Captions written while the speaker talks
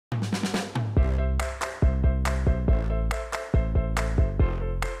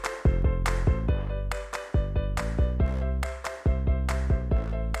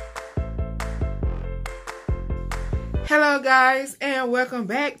guys, and welcome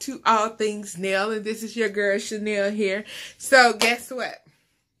back to All Things Nele, and this is your girl Chanel here. So guess what?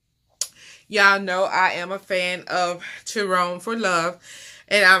 Y'all know I am a fan of Tyrone for Love,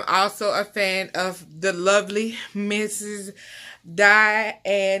 and I'm also a fan of the lovely Mrs.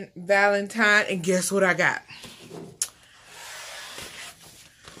 Diann Valentine, and guess what I got?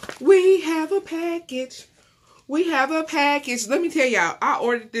 We have a package. We have a package. Let me tell y'all, I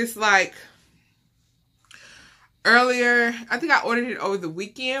ordered this like earlier. I think I ordered it over the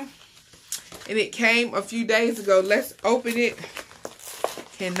weekend, and it came a few days ago. Let's open it.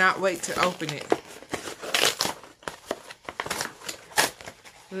 Cannot wait to open it.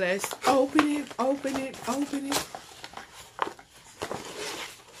 Let's open it, open it, open it.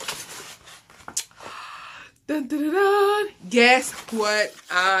 Dun, dun, dun, dun. Guess what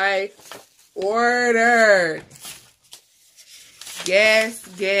I ordered? Guess.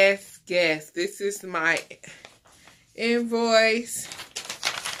 This is my invoice.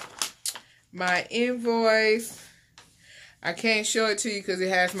 My invoice. I can't show it to you because it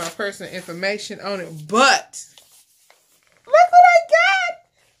has my personal information on it. But look what I got.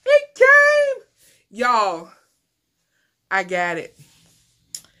 It came. Y'all, I got it.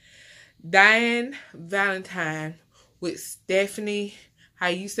 Diann Valentine with Stephanie, how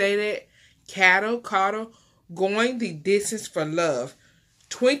you say that? Cattle, going the distance for love.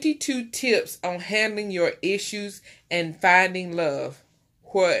 22 tips on handling your issues and finding love,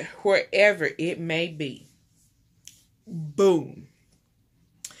 wherever it may be. Boom.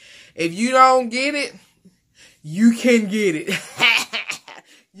 If you don't get it, you can get it.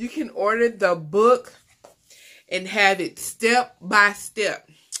 You can order the book and have it step by step.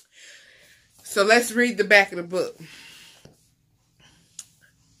 So let's read the back of the book.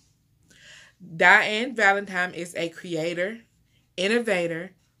 Diann Valentine is a creator,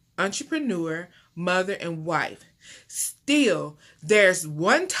 innovator, entrepreneur, mother, and wife. Still, there's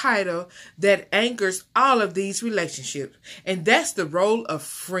one title that anchors all of these relationships, and that's the role of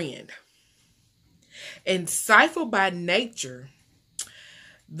friend. Insightful by nature,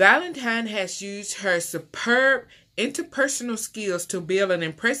 Valentine has used her superb interpersonal skills to build an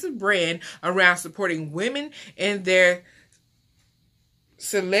impressive brand around supporting women in their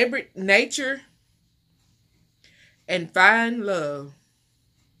celebrity nature and find love.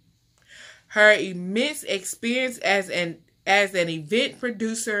 Her immense experience as an event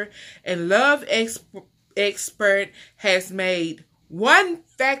producer and love expert has made one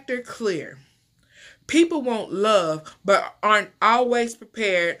factor clear. People want love, but aren't always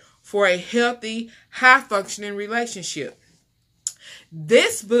prepared for a healthy, high-functioning relationship.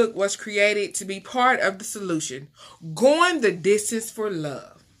 This book was created to be part of the solution. Going the distance for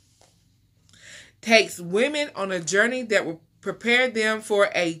love takes women on a journey that will prepare them for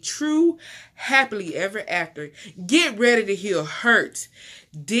a true happily ever after. Get ready to heal hurts.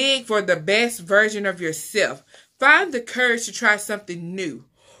 Dig for the best version of yourself. Find the courage to try something new.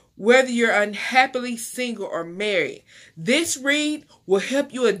 Whether you're unhappily single or married, this read will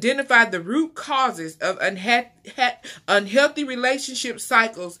help you identify the root causes of unhealthy relationship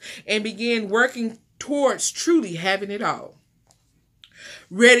cycles and begin working towards truly having it all.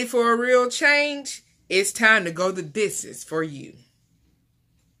 Ready for a real change? It's time to go the distance for you.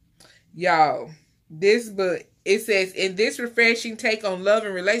 Y'all, this book, it says, in this refreshing take on love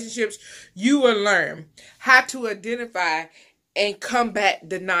and relationships, you will learn how to identify and combat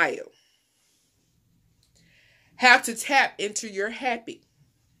denial. How to tap into your happy.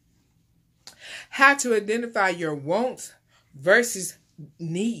 How to identify your wants versus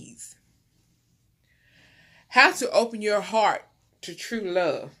needs. How to open your heart to true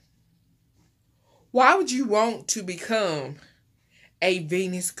love. Why would you want to become a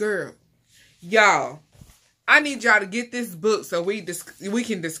Venus girl? Y'all, I need y'all to get this book so we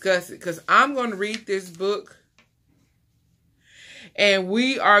can discuss it, because I'm going to read this book. And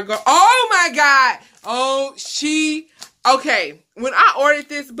we are going, oh my God. Oh, okay. When I ordered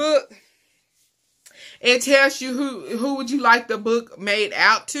this book, it tells you who would you like the book made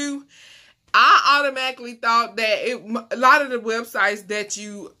out to. I automatically thought that a lot of the websites that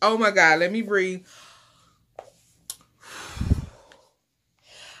you, oh my God, let me breathe.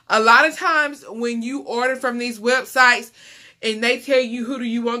 A lot of times when you order from these websites, and they tell you who do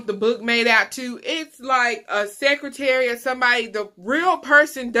you want the book made out to, it's like a secretary or somebody. The real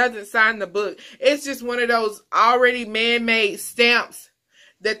person doesn't sign the book. It's just one of those already man-made stamps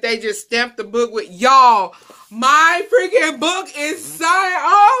that they just stamp the book with. Y'all, my freaking book is signed.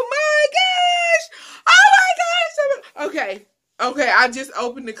 Oh my gosh. Oh my gosh. Okay, I just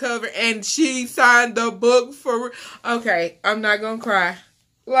opened the cover and she signed the book for, okay, I'm not gonna cry.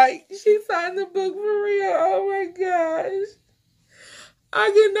 Like, she signed the book for real. Oh my gosh.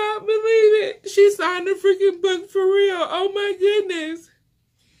 I cannot believe it. She signed the freaking book for real. Oh my goodness.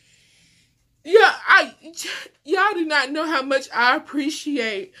 Yeah, y'all do not know how much I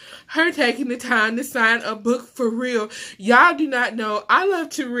appreciate her taking the time to sign a book for real. Y'all do not know. I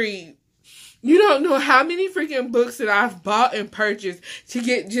love to read. You don't know how many freaking books that I've bought and purchased to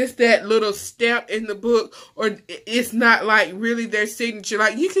get just that little stamp in the book, or it's not like really their signature.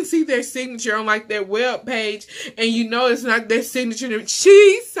 Like, you can see their signature on like their web page and you know it's not their signature.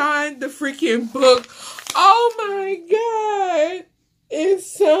 She signed the freaking book. Oh my God.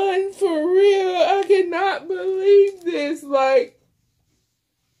 It's signed for real. I cannot believe this. Like,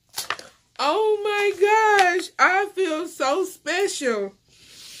 oh my gosh. I feel so special.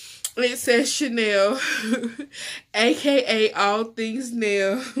 It says Chanel, aka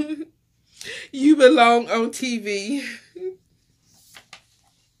AllThingsNele. You belong on TV.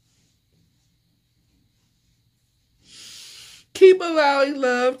 Keep allowing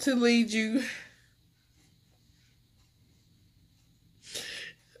love to lead you.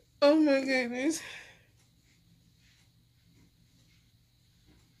 Oh my goodness.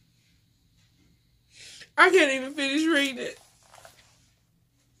 I can't even finish reading it.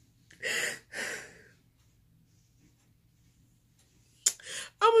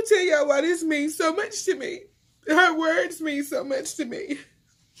 I'm gonna tell y'all why this means so much to me. Her words mean so much to me.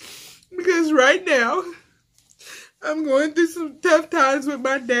 Because right now, I'm going through some tough times with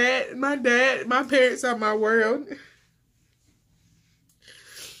my dad. My parents are my world.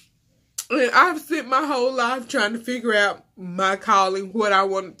 And I've spent my whole life trying to figure out my calling, what I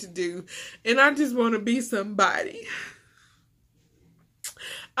wanted to do. And I just want to be somebody.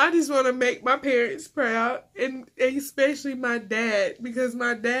 I just want to make my parents proud, and especially my dad, because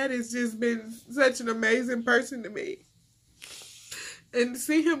my dad has just been such an amazing person to me. And to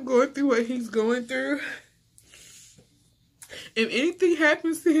see him going through what he's going through, if anything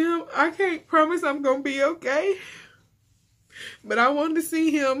happens to him, I can't promise I'm going to be okay. But I want to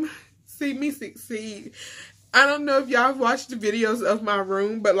see him, see me succeed. I don't know if y'all have watched the videos of my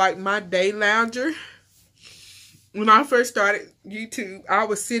room, but like my day lounger, when I first started YouTube, I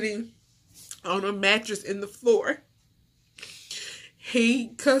was sitting on a mattress in the floor.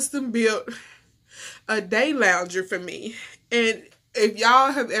 He custom built a day lounger for me. And if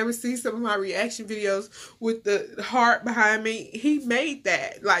y'all have ever seen some of my reaction videos with the heart behind me, he made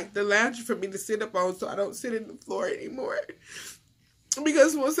that, like the lounger for me to sit up on so I don't sit in the floor anymore.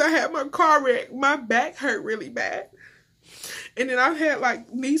 Because once I had my car wreck, my back hurt really bad. And then I've had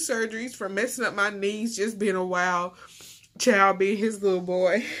like knee surgeries for messing up my knees, just being a wild child, being his little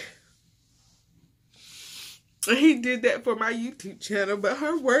boy. And he did that for my YouTube channel. But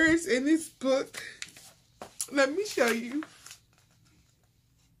her words in this book, let me show you.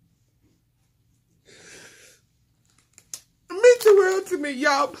 It meant the world to me,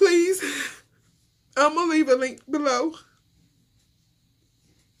 y'all. Please, I'm going to leave a link below.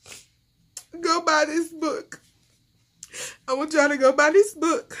 Go buy this book. I want y'all to go buy this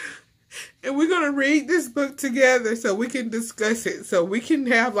book. And we're going to read this book together so we can discuss it. So we can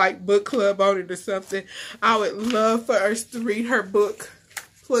have like book club on it or something. I would love for us to read her book.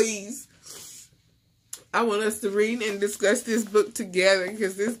 Please. I want us to read and discuss this book together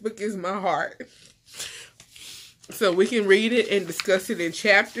because this book is my heart. So we can read it and discuss it in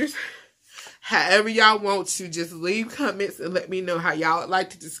chapters. However y'all want to, just leave comments and let me know how y'all would like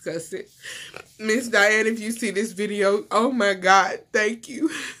to discuss it. Miss Diann, if you see this video, oh my God, thank you.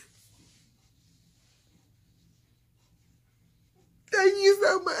 Thank you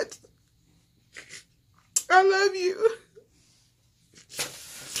so much. I love you.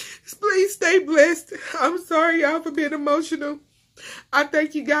 Please stay blessed. I'm sorry y'all for being emotional. I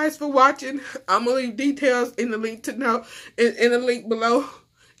thank you guys for watching. I'm gonna leave details in the link in the link below.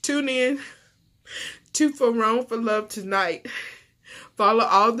 Tune in for Wrong for Love tonight. Follow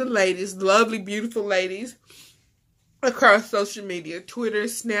all the ladies, lovely, beautiful ladies, across social media. Twitter,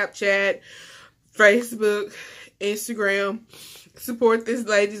 Snapchat, Facebook, Instagram. Support these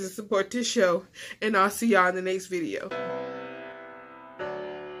ladies and support this show. And I'll see y'all in the next video.